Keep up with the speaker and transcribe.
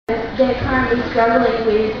they're currently struggling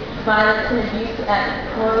with violence and abuse at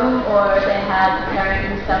home, or they have parents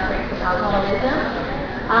who are suffering from alcoholism.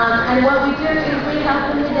 And what we do is we help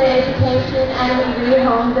them with their education and we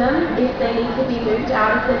rehome them if they need to be moved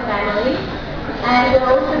out of their family. And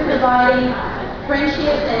we're also providing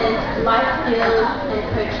friendship and life skills and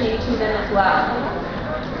coaching to them as well.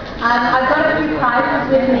 I've got a few prizes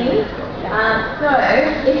with me. So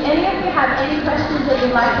if any of you have any questions that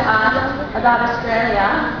you'd like to ask about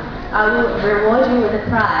Australia, I will reward you with a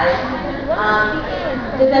prize.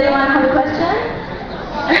 Does anyone have a question?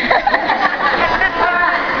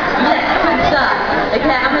 Alright, yes, good start.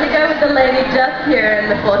 Okay, I'm going to go with the lady just here in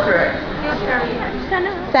the fourth row.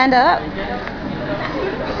 Stand up.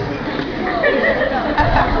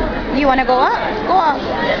 You want to go up? Go up.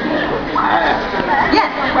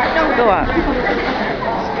 Yes. Go up.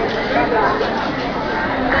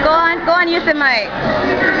 Go on, use the mic.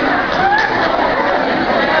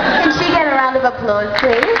 Can she get a round of applause,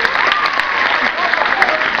 please?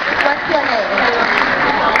 What's your name?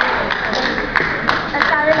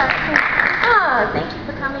 Oh, thank you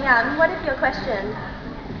for coming out. And what is your question?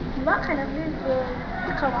 What kind of leaves do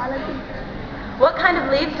the koalas eat? What kind of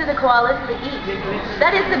leaves do the koalas eat?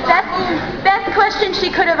 That is the best question she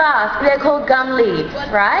could have asked. They're called gum leaves,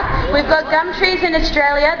 right? We've got gum trees in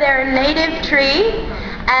Australia. They're a native tree,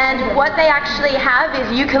 and what they actually have is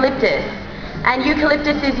eucalyptus. And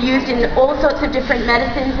eucalyptus is used in all sorts of different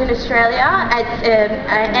medicines in Australia as an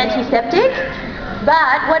antiseptic.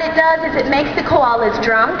 But what it does is it makes the koalas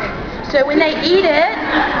drunk. So when they eat it,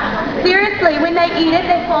 seriously, when they eat it,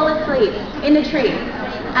 they fall asleep in the tree.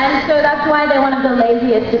 And so that's why they're one of the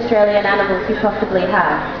laziest Australian animals you possibly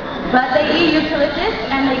have. But they eat eucalyptus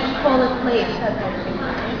and they fall asleep.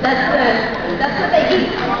 That's what they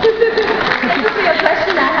eat. Thank you for your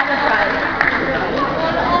question. I have a prize.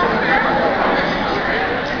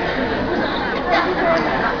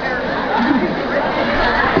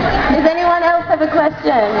 Does anyone else have a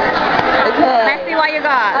question? Okay. Let's see what you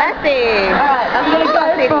got. Let's see. Alright, I'm going to go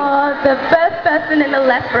for the first person in the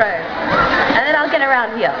left row. And then I'll get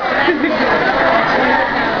around here.